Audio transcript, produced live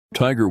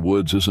Tiger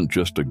Woods isn't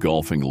just a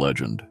golfing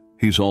legend.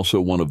 He's also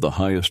one of the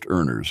highest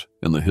earners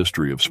in the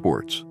history of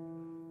sports.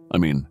 I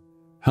mean,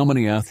 how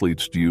many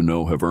athletes do you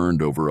know have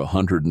earned over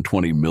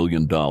 $120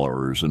 million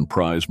in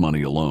prize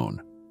money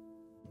alone?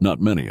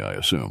 Not many, I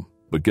assume.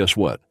 But guess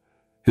what?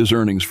 His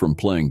earnings from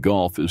playing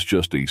golf is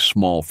just a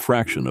small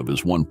fraction of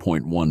his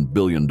 $1.1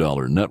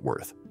 billion net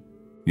worth.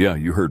 Yeah,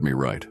 you heard me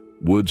right.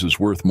 Woods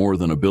is worth more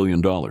than $1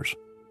 billion.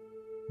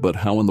 But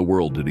how in the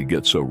world did he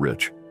get so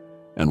rich?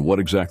 And what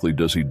exactly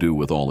does he do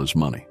with all his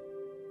money?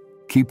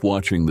 Keep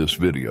watching this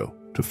video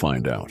to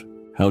find out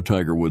how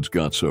Tiger Woods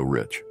got so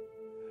rich.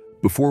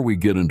 Before we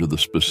get into the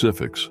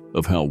specifics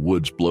of how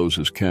Woods blows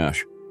his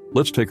cash,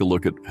 let's take a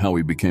look at how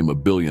he became a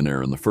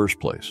billionaire in the first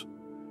place.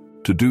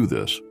 To do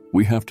this,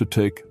 we have to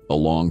take a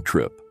long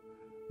trip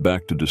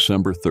back to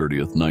December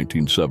 30th,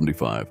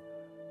 1975,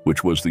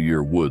 which was the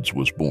year Woods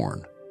was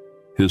born.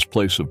 His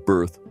place of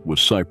birth was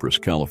Cypress,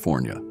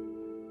 California,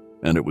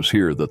 and it was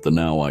here that the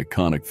now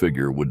iconic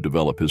figure would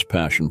develop his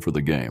passion for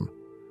the game.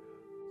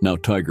 Now,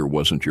 Tiger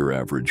wasn't your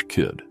average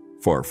kid,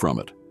 far from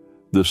it.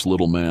 This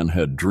little man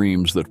had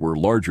dreams that were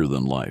larger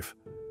than life,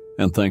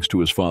 and thanks to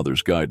his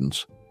father's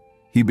guidance,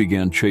 he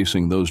began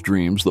chasing those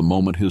dreams the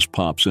moment his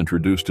pops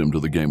introduced him to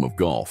the game of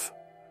golf.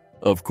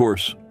 Of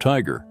course,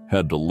 Tiger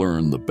had to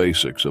learn the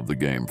basics of the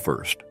game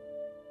first.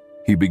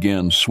 He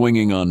began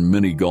swinging on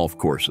mini golf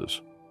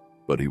courses,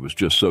 but he was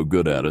just so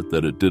good at it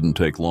that it didn't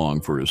take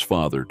long for his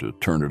father to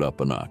turn it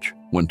up a notch.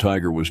 When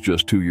Tiger was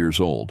just 2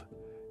 years old,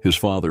 his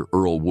father,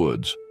 Earl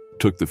Woods,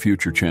 took the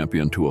future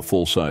champion to a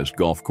full-sized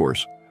golf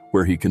course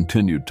where he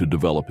continued to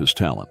develop his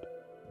talent.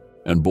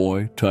 And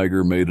boy,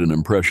 Tiger made an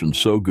impression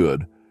so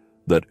good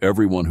that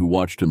everyone who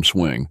watched him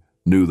swing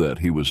knew that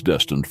he was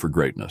destined for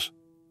greatness.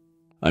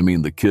 I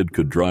mean, the kid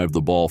could drive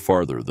the ball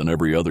farther than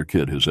every other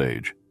kid his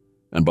age,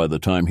 and by the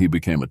time he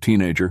became a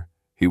teenager,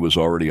 he was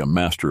already a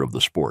master of the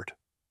sport.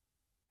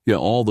 Yeah,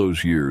 all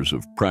those years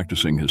of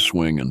practicing his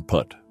swing and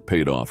putt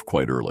paid off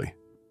quite early.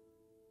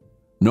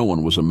 No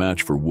one was a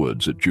match for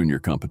Woods at junior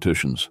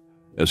competitions,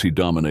 as he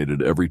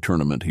dominated every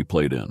tournament he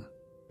played in.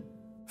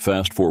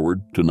 Fast forward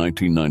to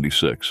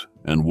 1996,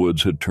 and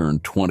Woods had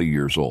turned 20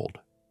 years old.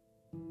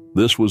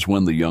 This was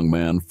when the young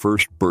man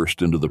first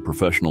burst into the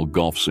professional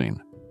golf scene,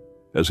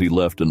 as he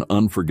left an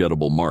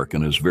unforgettable mark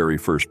in his very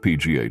first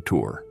PGA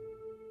Tour.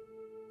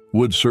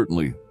 Woods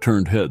certainly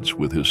turned heads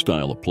with his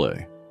style of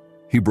play.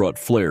 He brought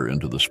flair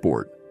into the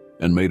sport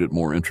and made it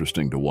more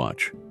interesting to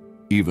watch,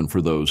 even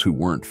for those who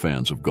weren't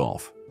fans of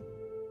golf.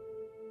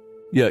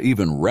 Yeah,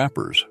 even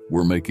rappers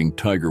were making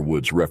Tiger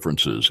Woods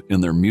references in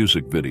their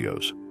music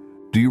videos.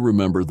 Do you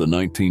remember the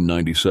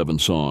 1997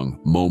 song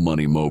Mo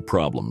Money Mo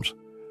Problems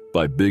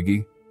by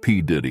Biggie,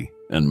 P. Diddy,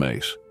 and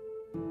Mace?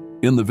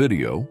 In the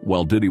video,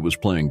 while Diddy was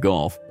playing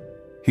golf,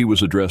 he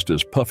was addressed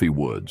as Puffy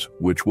Woods,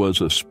 which was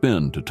a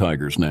spin to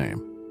Tiger's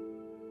name.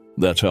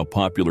 That's how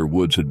popular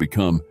Woods had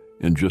become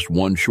in just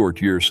one short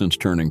year since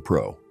turning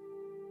pro.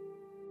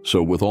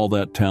 So with all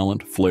that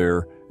talent,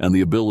 flair, and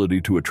the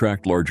ability to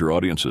attract larger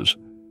audiences,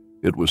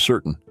 it was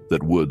certain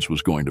that Woods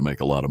was going to make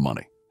a lot of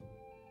money.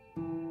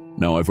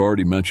 Now, I've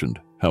already mentioned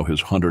how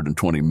his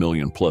 $120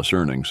 million plus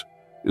earnings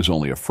is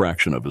only a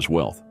fraction of his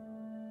wealth.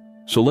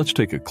 So let's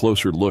take a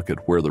closer look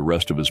at where the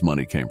rest of his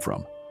money came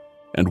from,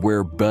 and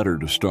where better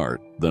to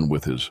start than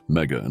with his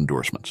mega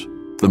endorsements.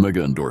 The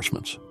mega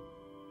endorsements.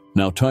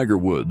 Now, Tiger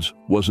Woods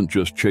wasn't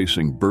just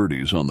chasing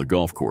birdies on the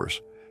golf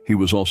course, he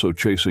was also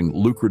chasing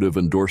lucrative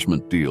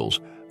endorsement deals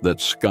that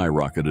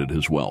skyrocketed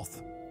his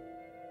wealth.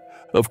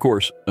 Of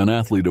course, an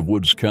athlete of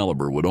Woods'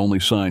 caliber would only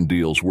sign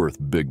deals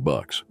worth big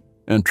bucks.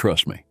 And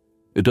trust me,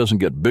 it doesn't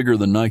get bigger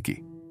than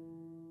Nike.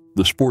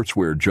 The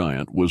sportswear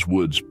giant was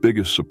Woods'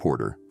 biggest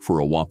supporter for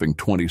a whopping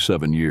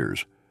 27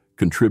 years,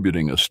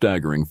 contributing a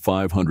staggering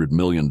 $500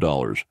 million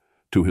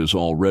to his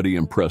already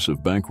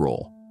impressive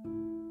bankroll.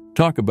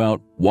 Talk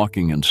about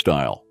walking in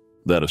style.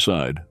 That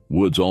aside,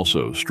 Woods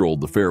also strolled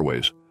the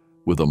fairways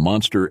with a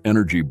Monster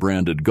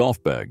Energy-branded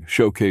golf bag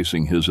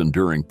showcasing his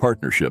enduring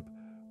partnership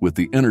with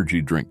the energy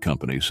drink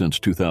company since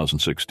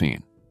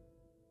 2016.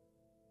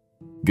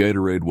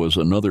 Gatorade was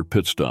another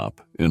pit stop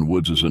in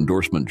Woods'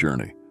 endorsement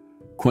journey,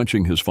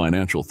 quenching his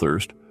financial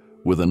thirst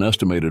with an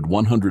estimated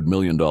 $100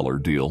 million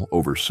deal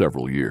over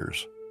several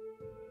years.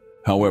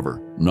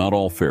 However, not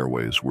all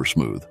fairways were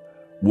smooth.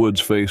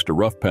 Woods faced a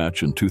rough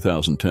patch in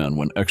 2010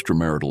 when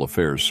extramarital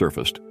affairs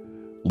surfaced,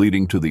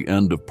 leading to the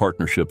end of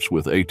partnerships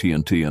with AT&T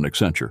and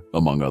Accenture,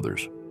 among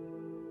others.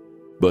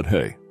 But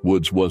hey,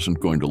 Woods wasn't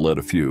going to let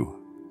a few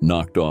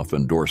knocked-off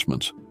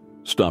endorsements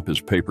stop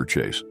his paper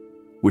chase,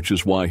 which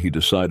is why he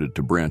decided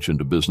to branch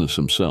into business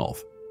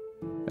himself.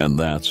 And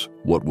that's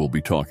what we'll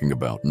be talking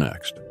about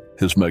next,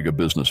 his mega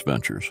business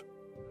ventures.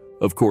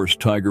 Of course,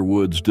 Tiger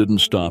Woods didn't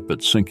stop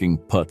at sinking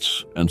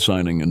putts and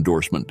signing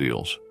endorsement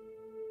deals.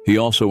 He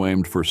also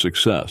aimed for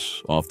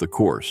success off the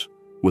course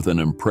with an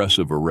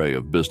impressive array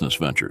of business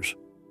ventures.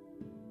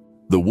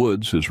 The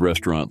Woods, his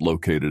restaurant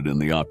located in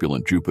the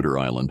opulent Jupiter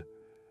Island,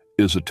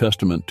 is a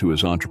testament to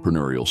his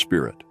entrepreneurial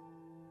spirit.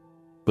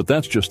 But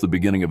that's just the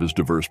beginning of his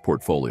diverse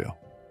portfolio.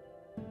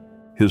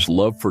 His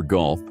love for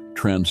golf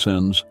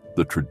transcends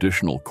the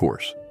traditional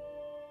course.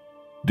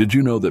 Did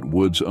you know that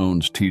Woods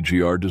owns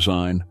TGR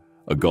Design,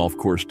 a golf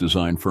course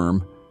design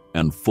firm,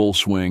 and Full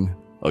Swing,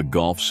 a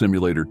golf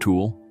simulator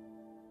tool?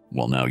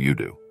 Well, now you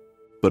do.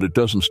 But it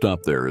doesn't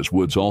stop there, as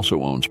Woods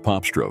also owns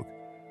PopStroke,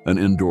 an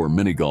indoor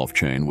mini-golf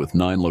chain with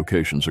 9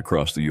 locations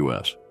across the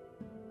U.S.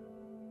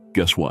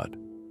 Guess what?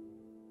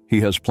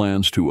 He has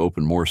plans to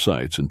open more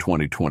sites in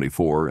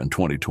 2024 and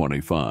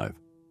 2025.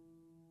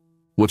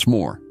 What's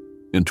more,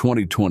 in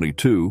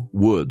 2022,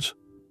 Woods,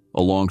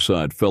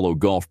 alongside fellow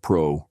golf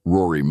pro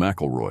Rory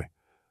McIlroy,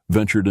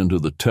 ventured into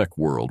the tech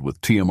world with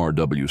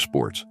TMRW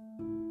Sports.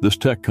 This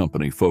tech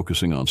company,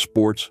 focusing on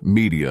sports,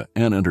 media,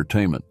 and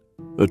entertainment,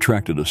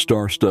 attracted a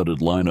star-studded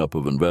lineup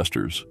of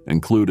investors,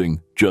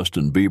 including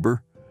Justin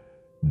Bieber,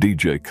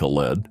 DJ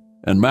Khaled,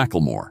 and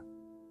Macklemore.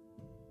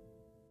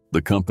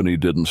 The company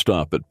didn't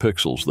stop at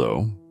pixels,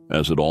 though,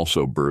 as it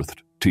also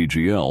birthed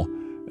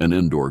TGL, an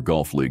indoor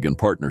golf league in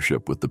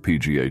partnership with the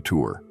PGA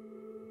Tour.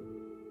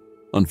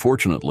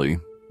 Unfortunately,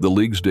 the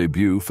league's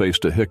debut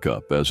faced a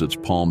hiccup as its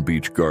Palm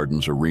Beach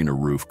Gardens arena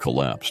roof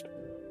collapsed,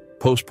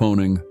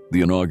 postponing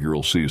the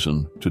inaugural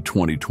season to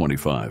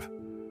 2025.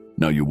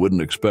 Now, you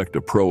wouldn't expect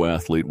a pro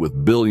athlete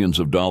with billions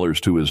of dollars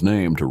to his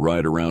name to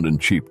ride around in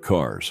cheap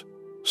cars.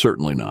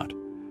 Certainly not.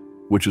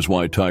 Which is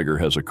why Tiger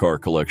has a car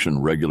collection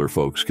regular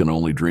folks can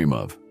only dream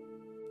of.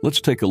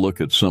 Let's take a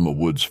look at some of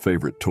Woods'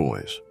 favorite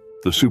toys,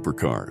 the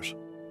supercars.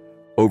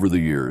 Over the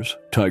years,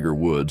 Tiger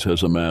Woods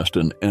has amassed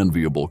an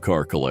enviable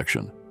car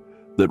collection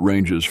that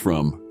ranges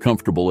from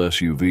comfortable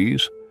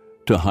SUVs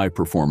to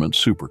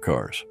high-performance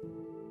supercars.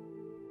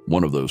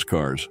 One of those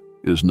cars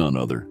is none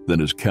other than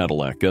his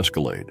Cadillac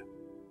Escalade.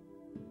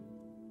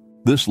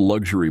 This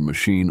luxury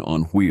machine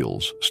on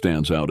wheels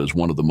stands out as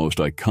one of the most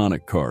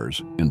iconic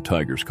cars in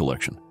Tiger's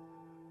collection.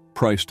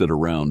 Priced at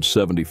around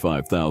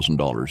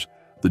 $75,000,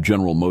 the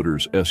General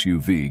Motors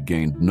SUV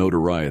gained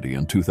notoriety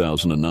in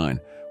 2009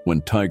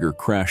 when Tiger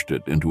crashed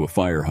it into a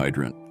fire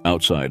hydrant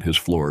outside his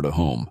Florida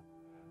home,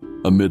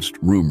 amidst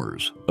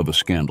rumors of a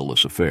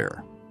scandalous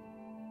affair.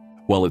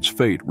 While its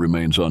fate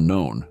remains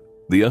unknown,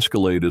 the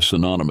Escalade is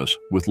synonymous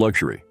with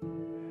luxury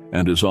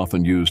and is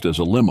often used as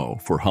a limo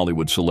for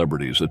Hollywood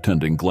celebrities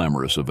attending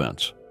glamorous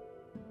events.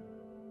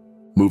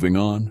 Moving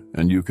on,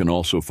 and you can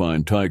also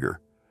find Tiger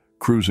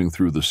cruising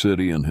through the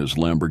city in his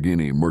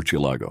Lamborghini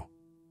Murcielago.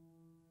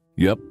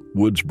 Yep,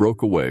 Woods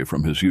broke away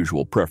from his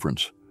usual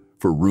preference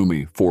for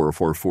roomy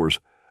 404s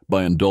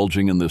by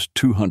indulging in this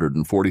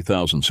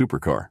 240,000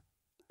 supercar.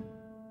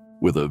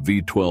 With a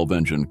V12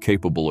 engine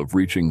capable of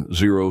reaching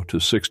 0 to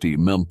 60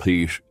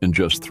 mph in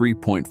just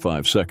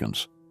 3.5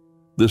 seconds,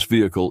 this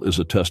vehicle is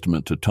a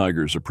testament to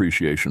Tiger's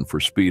appreciation for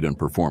speed and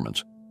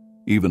performance,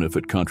 even if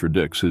it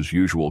contradicts his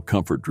usual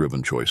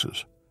comfort-driven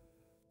choices.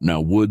 Now,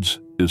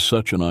 Woods is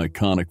such an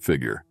iconic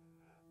figure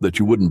that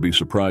you wouldn't be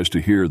surprised to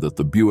hear that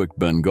the Buick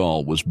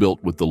Bengal was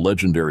built with the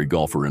legendary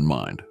golfer in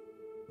mind.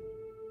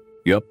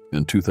 Yep,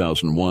 in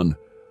 2001,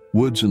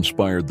 Woods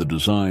inspired the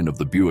design of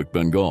the Buick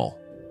Bengal.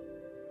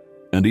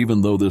 And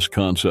even though this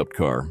concept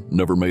car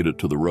never made it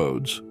to the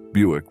roads,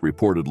 Buick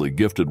reportedly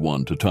gifted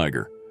one to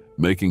Tiger,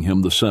 making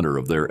him the center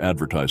of their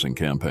advertising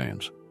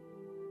campaigns.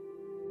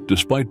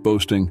 Despite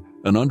boasting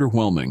an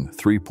underwhelming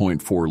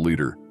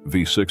 3.4-liter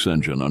V6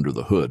 engine under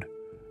the hood,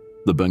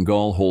 the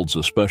Bengal holds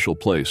a special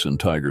place in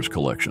Tiger's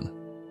collection.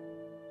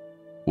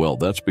 Well,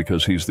 that's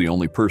because he's the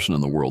only person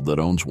in the world that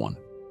owns one.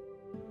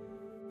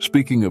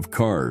 Speaking of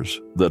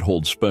cars that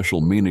hold special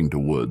meaning to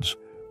Woods,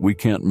 we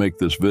can't make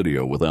this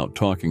video without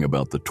talking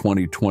about the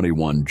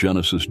 2021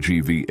 Genesis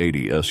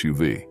GV80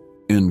 SUV.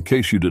 In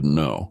case you didn't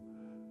know,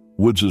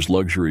 Woods'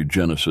 luxury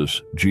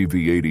Genesis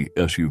GV80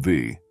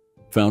 SUV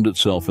found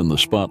itself in the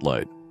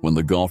spotlight when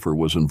the golfer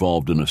was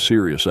involved in a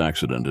serious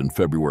accident in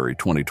February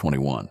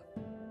 2021.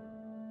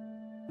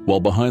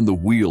 While behind the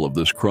wheel of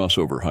this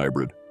crossover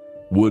hybrid,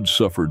 Woods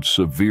suffered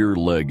severe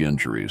leg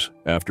injuries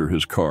after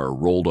his car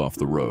rolled off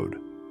the road.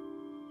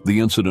 The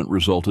incident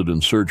resulted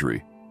in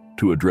surgery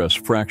to address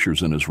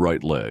fractures in his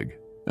right leg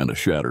and a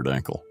shattered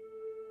ankle.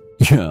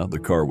 Yeah, the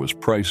car was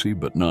pricey,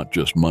 but not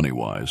just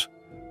money-wise,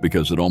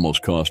 because it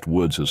almost cost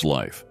Woods his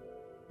life.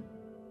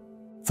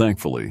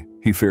 Thankfully,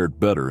 he fared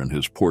better in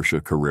his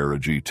Porsche Carrera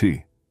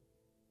GT.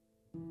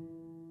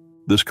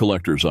 This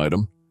collector's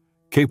item,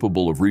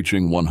 capable of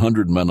reaching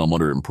 100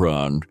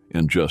 mph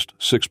in just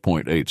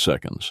 6.8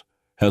 seconds,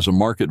 has a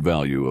market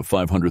value of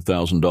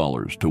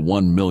 $500,000 to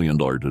 $1 million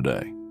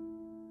today.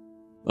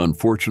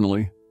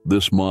 Unfortunately,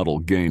 this model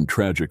gained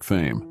tragic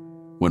fame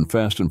when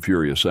Fast and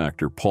Furious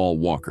actor Paul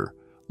Walker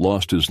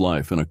lost his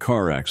life in a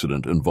car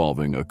accident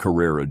involving a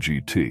Carrera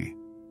GT.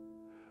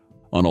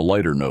 On a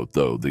lighter note,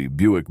 though, the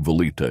Buick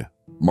Velite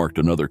marked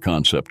another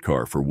concept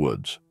car for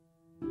Woods.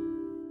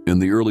 In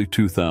the early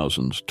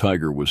 2000s,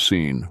 Tiger was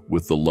seen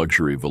with the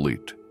luxury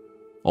Velite,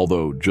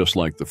 although just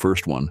like the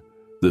first one,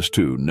 this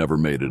too never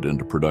made it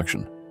into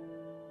production.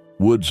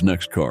 Woods'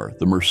 next car,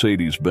 the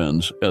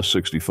Mercedes-Benz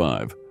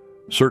S65,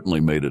 certainly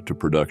made it to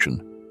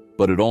production,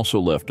 but it also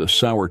left a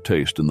sour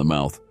taste in the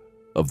mouth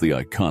of the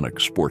iconic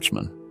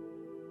sportsman.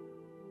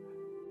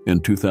 In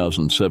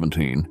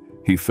 2017,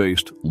 he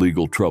faced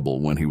legal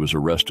trouble when he was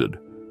arrested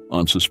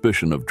on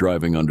suspicion of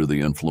driving under the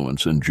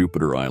influence in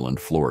Jupiter Island,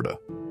 Florida.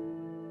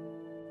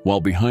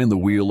 While behind the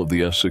wheel of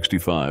the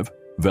S65,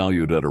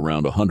 valued at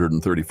around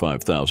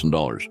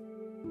 $135,000,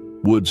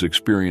 Woods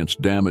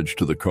experienced damage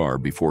to the car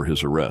before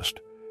his arrest,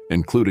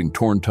 including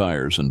torn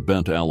tires and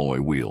bent alloy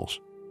wheels.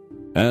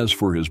 As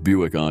for his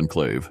Buick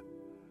Enclave,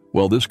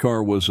 well, this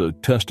car was a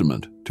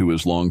testament to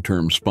his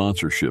long-term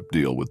sponsorship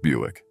deal with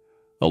Buick,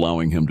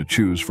 allowing him to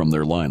choose from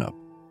their lineup.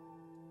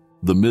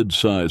 The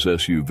mid-size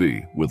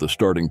SUV, with a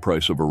starting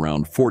price of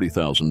around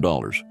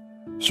 $40,000,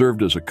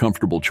 served as a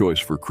comfortable choice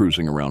for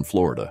cruising around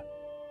Florida.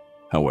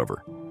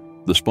 However,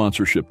 the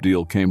sponsorship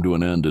deal came to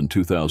an end in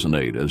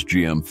 2008 as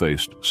GM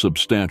faced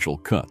substantial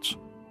cuts.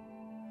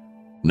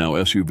 Now,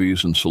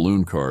 SUVs and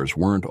saloon cars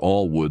weren't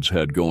all Woods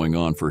had going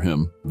on for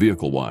him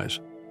vehicle-wise.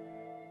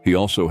 He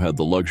also had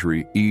the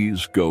luxury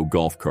Ease Go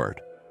golf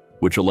cart,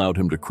 which allowed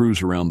him to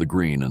cruise around the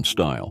green in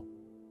style.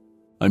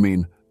 I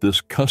mean,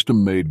 this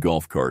custom-made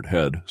golf cart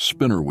had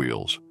spinner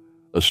wheels,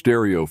 a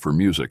stereo for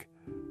music,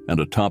 and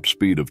a top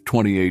speed of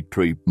 28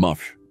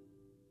 mph.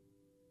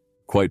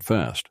 Quite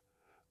fast,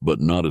 but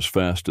not as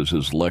fast as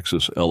his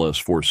Lexus LS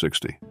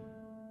 460.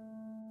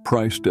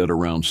 Priced at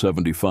around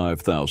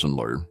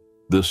 $75,000,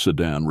 this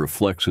sedan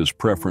reflects his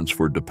preference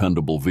for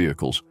dependable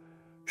vehicles,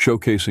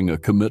 showcasing a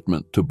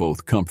commitment to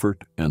both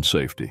comfort and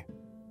safety.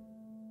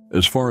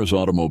 As far as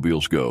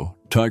automobiles go,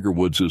 Tiger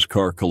Woods'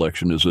 car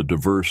collection is a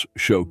diverse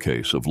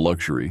showcase of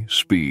luxury,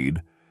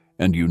 speed,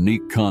 and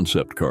unique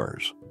concept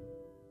cars.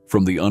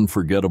 From the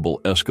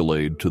unforgettable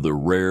Escalade to the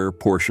rare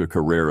Porsche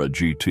Carrera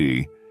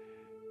GT,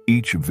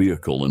 each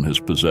vehicle in his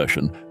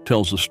possession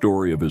tells a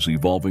story of his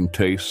evolving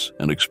tastes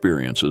and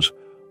experiences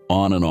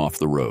on and off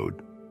the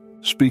road.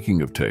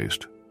 Speaking of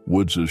taste,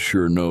 Woods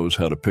sure knows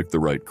how to pick the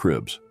right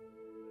cribs.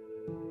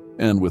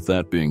 And with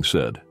that being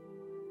said,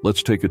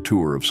 let's take a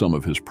tour of some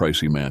of his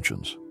pricey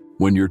mansions.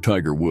 When you're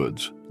Tiger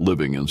Woods,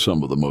 living in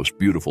some of the most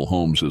beautiful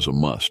homes is a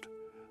must.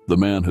 The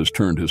man has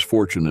turned his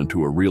fortune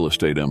into a real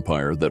estate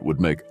empire that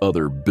would make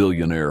other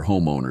billionaire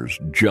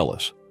homeowners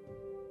jealous.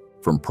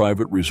 From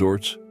private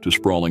resorts to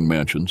sprawling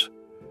mansions,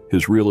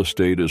 his real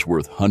estate is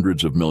worth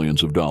hundreds of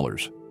millions of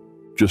dollars.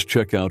 Just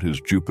check out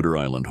his Jupiter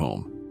Island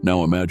home.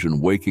 Now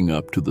imagine waking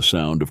up to the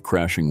sound of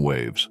crashing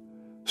waves,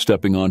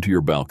 stepping onto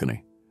your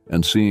balcony,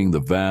 and seeing the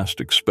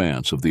vast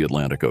expanse of the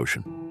Atlantic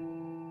Ocean.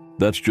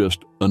 That's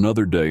just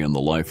another day in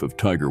the life of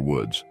Tiger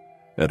Woods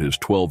at his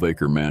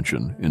 12-acre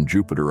mansion in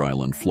Jupiter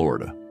Island,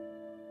 Florida.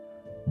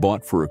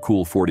 Bought for a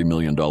cool $40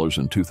 million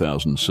in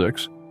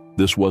 2006,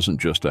 this wasn't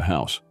just a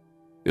house,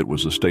 it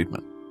was a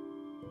statement.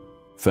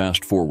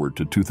 Fast forward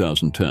to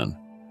 2010,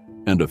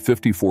 and a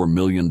 $54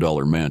 million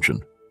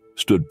mansion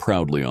stood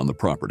proudly on the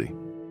property.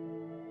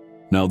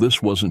 Now,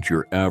 this wasn't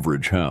your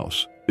average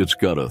house. It's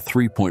got a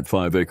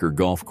 3.5-acre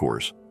golf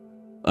course.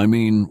 I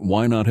mean,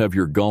 why not have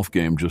your golf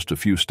game just a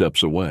few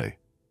steps away?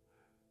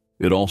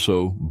 It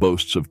also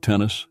boasts of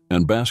tennis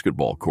and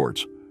basketball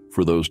courts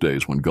for those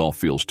days when golf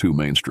feels too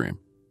mainstream.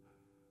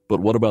 But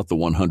what about the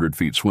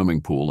 100-feet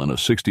swimming pool and a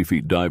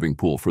 60-feet diving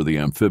pool for the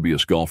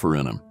amphibious golfer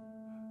in him?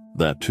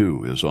 That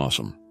too is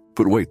awesome.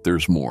 But wait,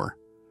 there's more.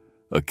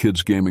 A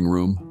kids' gaming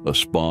room, a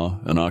spa,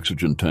 an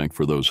oxygen tank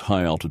for those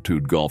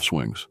high-altitude golf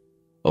swings,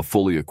 a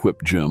fully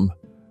equipped gym,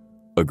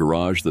 a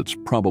garage that's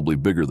probably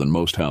bigger than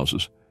most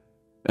houses,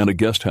 and a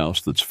guest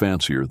house that's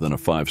fancier than a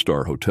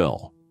 5-star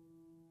hotel.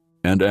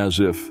 And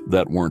as if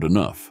that weren't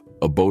enough,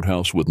 a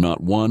boathouse with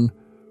not one,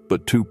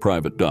 but 2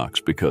 private docks,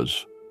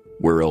 because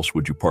where else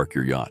would you park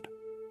your yacht?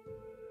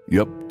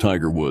 Yep,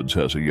 Tiger Woods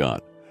has a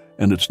yacht,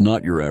 and it's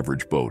not your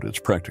average boat, it's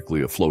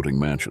practically a floating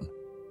mansion.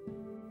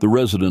 The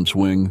residence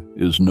wing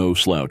is no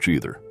slouch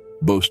either,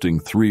 boasting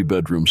 3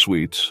 bedroom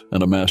suites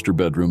and a master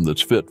bedroom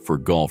that's fit for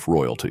golf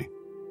royalty.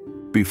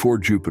 Before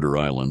Jupiter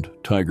Island,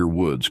 Tiger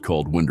Woods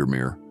called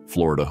Windermere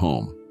Florida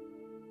home.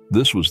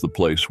 This was the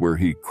place where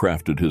he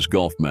crafted his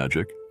golf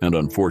magic and,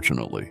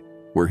 unfortunately,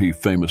 where he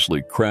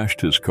famously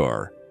crashed his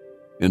car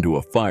into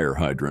a fire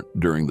hydrant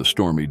during the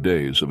stormy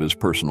days of his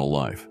personal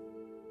life.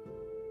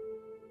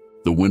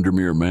 The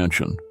Windermere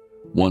Mansion,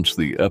 once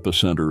the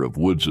epicenter of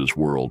Woods'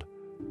 world,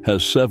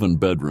 has 7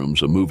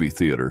 bedrooms, a movie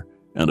theater,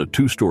 and a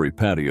 2-story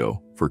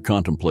patio for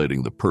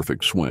contemplating the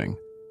perfect swing.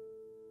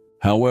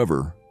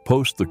 However,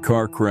 post the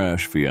car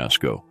crash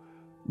fiasco,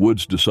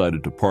 Woods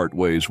decided to part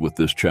ways with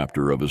this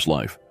chapter of his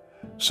life,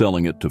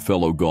 selling it to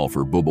fellow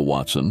golfer Bubba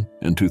Watson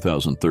in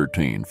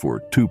 2013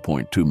 for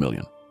 $2.2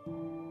 million.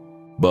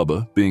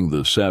 Bubba, being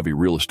the savvy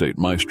real estate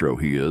maestro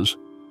he is,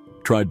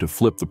 tried to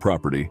flip the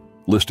property,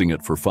 listing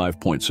it for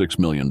 $5.6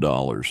 million.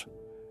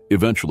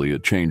 Eventually,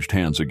 it changed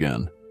hands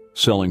again,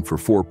 selling for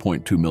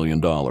 $4.2 million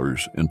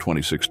in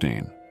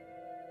 2016.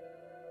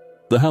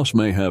 The house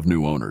may have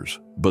new owners,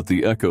 but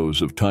the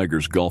echoes of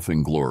Tiger's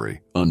golfing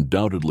glory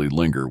undoubtedly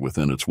linger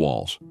within its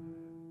walls.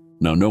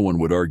 Now, no one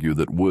would argue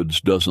that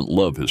Woods doesn't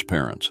love his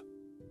parents,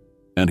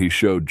 and he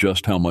showed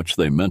just how much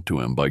they meant to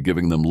him by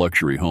giving them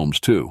luxury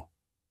homes too.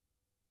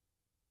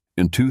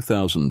 In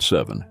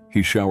 2007,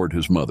 he showered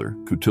his mother,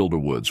 Cutilda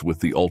Woods,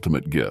 with the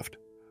ultimate gift: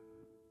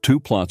 2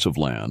 plots of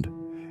land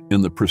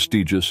in the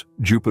prestigious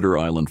Jupiter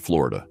Island,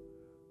 Florida,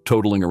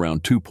 totaling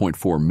around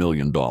 $2.4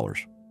 million.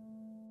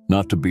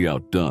 Not to be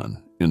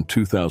outdone, in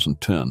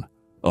 2010,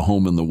 a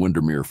home in the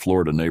Windermere,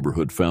 Florida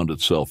neighborhood found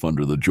itself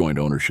under the joint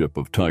ownership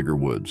of Tiger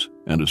Woods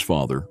and his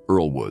father,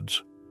 Earl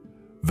Woods.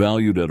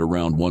 Valued at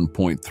around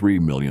 $1.3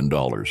 million,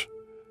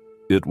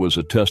 it was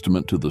a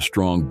testament to the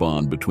strong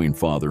bond between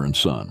father and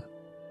son.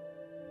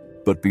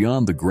 But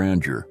beyond the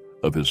grandeur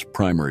of his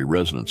primary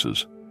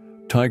residences,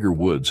 Tiger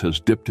Woods has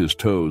dipped his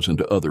toes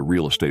into other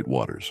real estate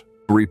waters.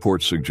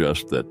 Reports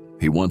suggest that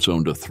he once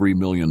owned a $3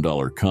 million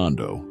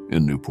condo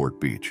in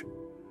Newport Beach.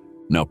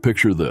 Now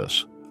picture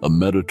this: a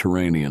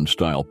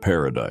Mediterranean-style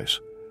paradise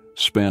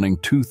spanning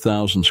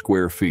 2,000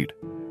 square feet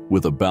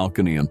with a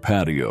balcony and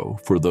patio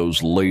for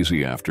those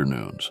lazy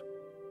afternoons.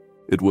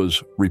 It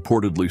was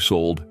reportedly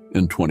sold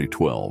in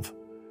 2012,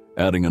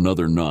 adding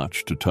another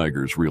notch to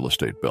Tiger's real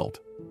estate belt.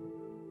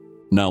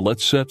 Now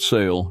let's set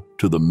sail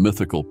to the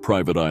mythical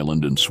private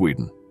island in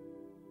Sweden.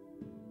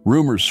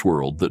 Rumors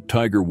swirled that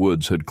Tiger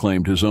Woods had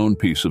claimed his own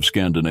piece of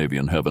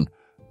Scandinavian heaven,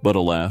 but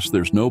alas,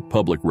 there's no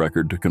public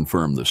record to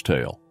confirm this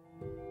tale.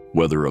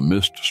 Whether a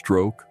missed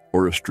stroke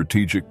or a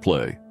strategic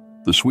play,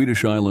 the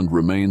Swedish island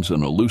remains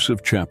an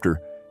elusive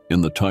chapter in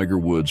the Tiger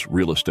Woods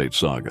real estate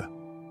saga.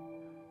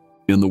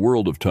 In the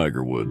world of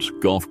Tiger Woods,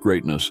 golf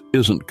greatness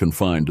isn't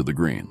confined to the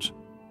greens.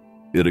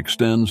 It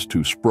extends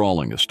to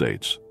sprawling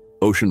estates,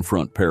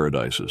 oceanfront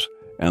paradises,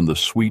 and the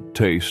sweet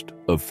taste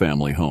of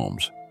family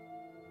homes.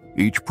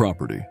 Each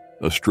property,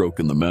 a stroke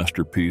in the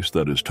masterpiece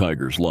that is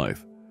Tiger's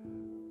life,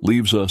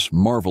 leaves us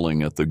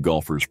marveling at the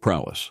golfer's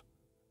prowess,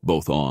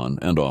 both on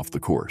and off the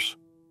course.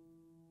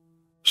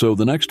 So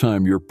the next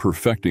time you're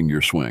perfecting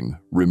your swing,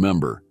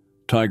 remember,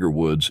 Tiger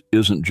Woods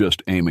isn't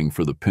just aiming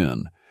for the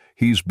pin.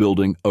 He's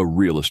building a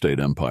real estate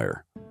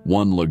empire,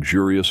 one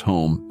luxurious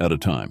home at a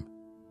time.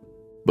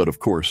 But of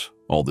course,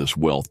 all this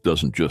wealth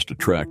doesn't just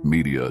attract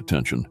media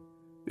attention.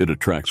 It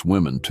attracts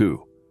women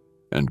too.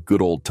 And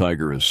good old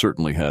Tiger has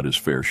certainly had his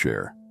fair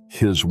share.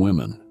 His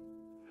women.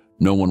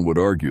 No one would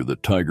argue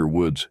that Tiger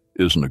Woods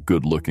isn't a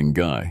good-looking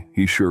guy.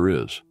 He sure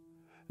is.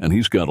 And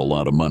he's got a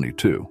lot of money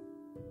too.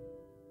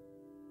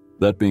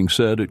 That being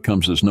said, it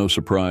comes as no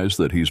surprise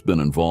that he's been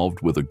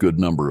involved with a good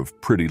number of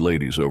pretty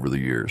ladies over the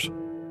years.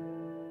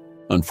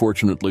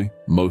 Unfortunately,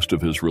 most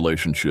of his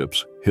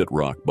relationships hit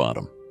rock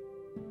bottom.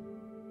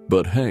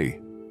 But hey,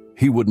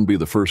 he wouldn't be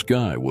the first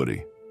guy, would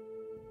he?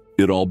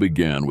 It all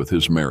began with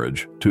his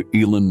marriage to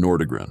Elin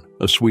Nordegren,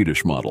 a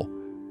Swedish model,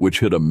 which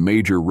hit a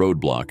major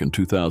roadblock in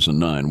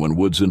 2009 when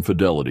Woods'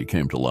 infidelity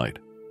came to light.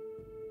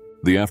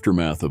 The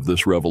aftermath of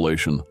this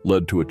revelation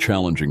led to a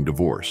challenging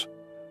divorce,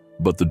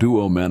 but the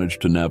duo managed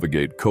to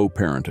navigate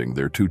co-parenting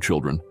their 2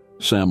 children,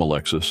 Sam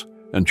Alexis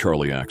and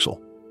Charlie Axel.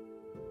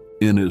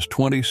 In his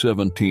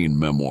 2017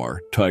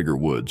 memoir, Tiger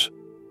Woods,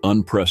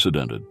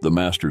 Unprecedented: The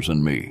Masters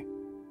and Me,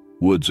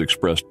 Woods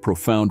expressed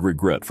profound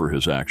regret for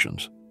his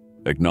actions,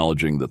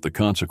 acknowledging that the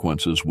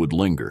consequences would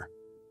linger.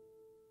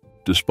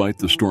 Despite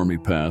the stormy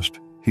past,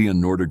 he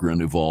and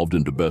Nordegren evolved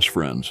into best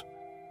friends,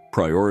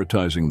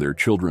 prioritizing their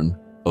children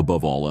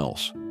above all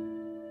else.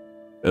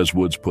 As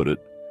Woods put it,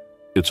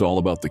 "It's all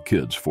about the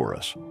kids for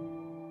us."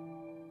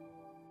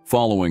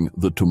 Following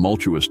the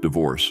tumultuous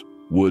divorce,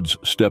 Woods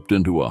stepped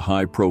into a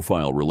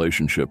high-profile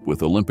relationship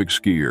with Olympic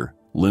skier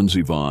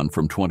Lindsey Vonn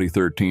from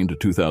 2013 to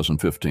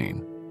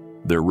 2015.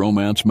 Their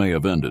romance may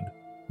have ended,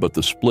 but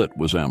the split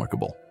was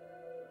amicable.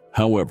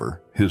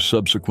 However, his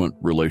subsequent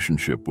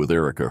relationship with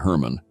Erica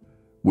Herman,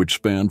 which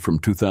spanned from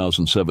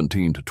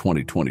 2017 to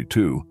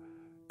 2022,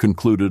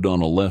 concluded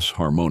on a less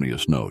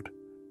harmonious note.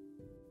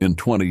 In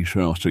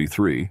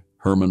 2023,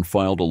 Herman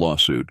filed a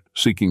lawsuit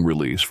seeking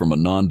release from a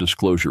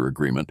non-disclosure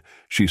agreement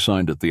she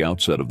signed at the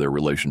outset of their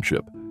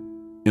relationship,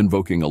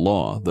 invoking a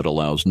law that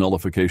allows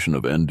nullification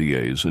of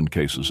NDAs in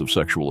cases of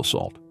sexual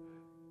assault.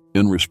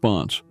 In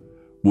response,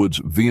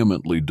 Woods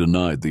vehemently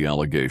denied the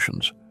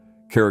allegations,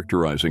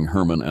 characterizing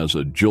Herman as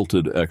a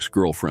jilted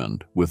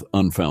ex-girlfriend with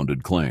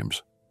unfounded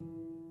claims.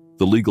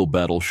 The legal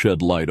battle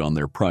shed light on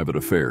their private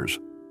affairs,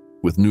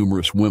 with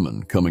numerous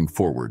women coming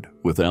forward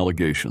with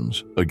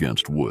allegations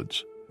against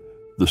Woods.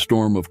 The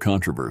storm of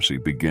controversy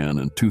began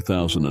in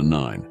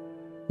 2009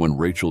 when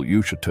Rachel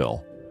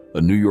Uchitel, a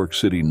New York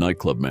City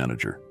nightclub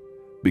manager,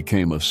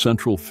 became a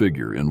central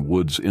figure in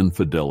Woods'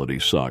 infidelity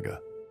saga.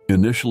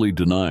 Initially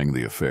denying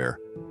the affair,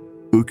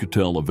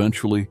 Uchitel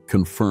eventually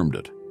confirmed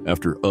it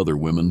after other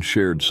women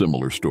shared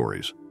similar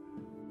stories.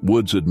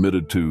 Woods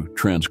admitted to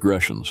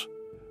transgressions,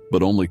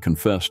 but only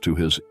confessed to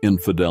his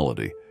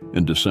infidelity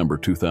in December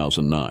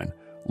 2009,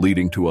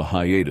 leading to a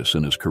hiatus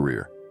in his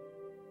career.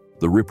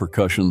 The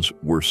repercussions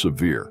were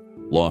severe: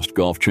 lost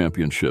golf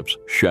championships,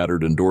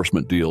 shattered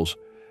endorsement deals,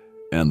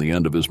 and the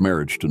end of his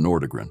marriage to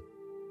Nordegren.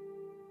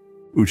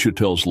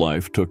 Uchitel's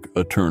life took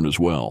a turn as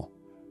well.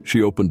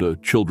 She opened a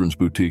children's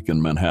boutique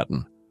in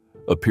Manhattan,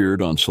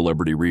 appeared on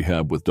Celebrity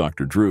Rehab with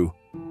Dr. Drew,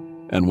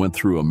 and went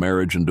through a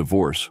marriage and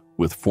divorce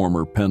with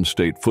former Penn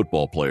State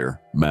football player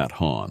Matt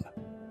Hahn.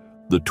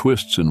 The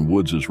twists in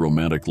Woods'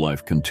 romantic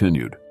life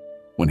continued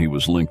when he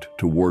was linked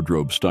to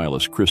wardrobe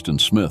stylist Kristen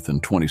Smith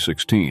in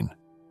 2016.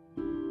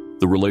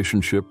 The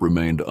relationship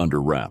remained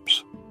under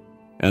wraps,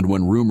 and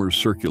when rumors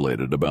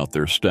circulated about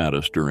their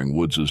status during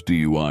Woods'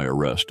 DUI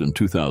arrest in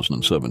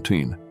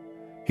 2017,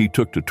 he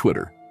took to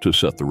Twitter to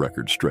set the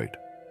record straight.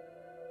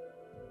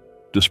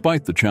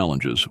 Despite the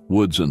challenges,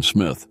 Woods and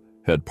Smith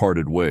had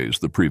parted ways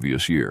the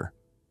previous year.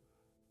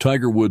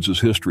 Tiger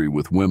Woods' history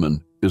with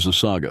women is a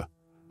saga,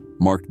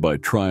 marked by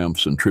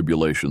triumphs and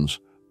tribulations,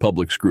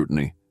 public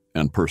scrutiny,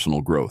 and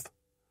personal growth.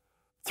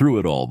 Through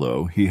it all,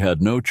 though, he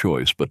had no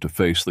choice but to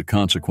face the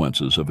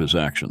consequences of his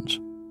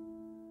actions.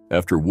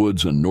 After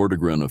Woods and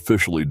Nordegren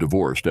officially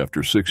divorced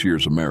after 6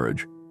 years of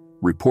marriage,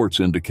 reports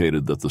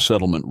indicated that the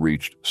settlement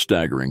reached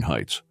staggering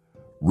heights,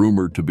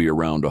 rumored to be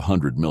around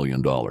 $100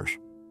 million.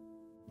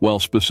 While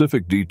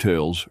specific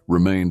details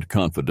remained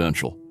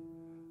confidential,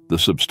 the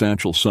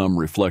substantial sum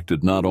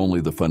reflected not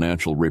only the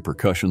financial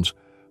repercussions,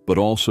 but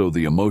also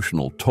the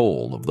emotional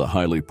toll of the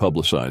highly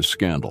publicized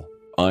scandal.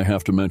 I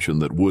have to mention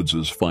that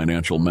Woods'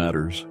 financial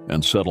matters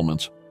and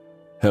settlements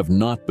have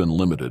not been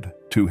limited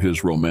to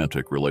his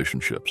romantic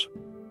relationships.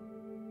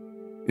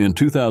 In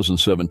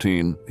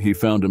 2017, he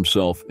found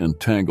himself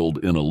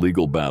entangled in a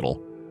legal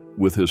battle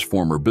with his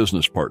former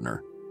business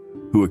partner,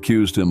 who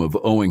accused him of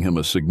owing him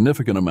a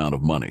significant amount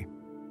of money.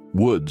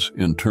 Woods,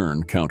 in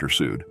turn,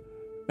 countersued,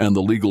 and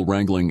the legal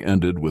wrangling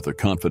ended with a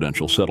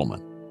confidential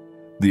settlement.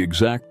 The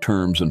exact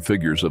terms and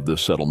figures of this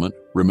settlement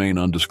remain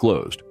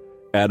undisclosed,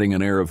 adding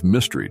an air of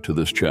mystery to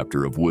this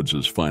chapter of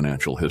Woods'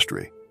 financial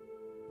history.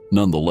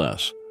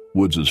 Nonetheless,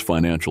 Woods'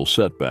 financial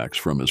setbacks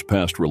from his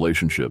past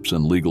relationships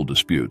and legal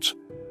disputes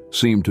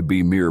seem to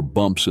be mere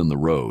bumps in the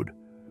road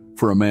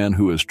for a man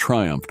who has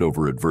triumphed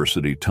over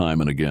adversity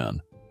time and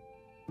again.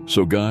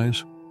 So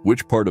guys,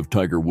 which part of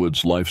Tiger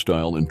Woods'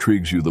 lifestyle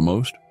intrigues you the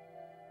most?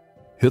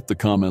 Hit the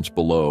comments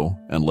below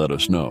and let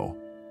us know.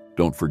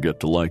 Don't forget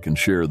to like and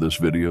share this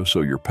video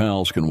so your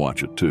pals can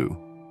watch it too.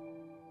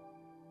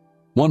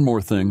 One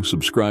more thing,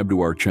 subscribe to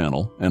our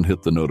channel and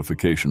hit the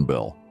notification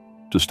bell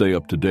to stay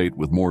up to date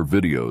with more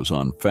videos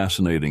on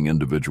fascinating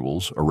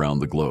individuals around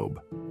the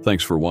globe.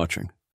 Thanks for watching.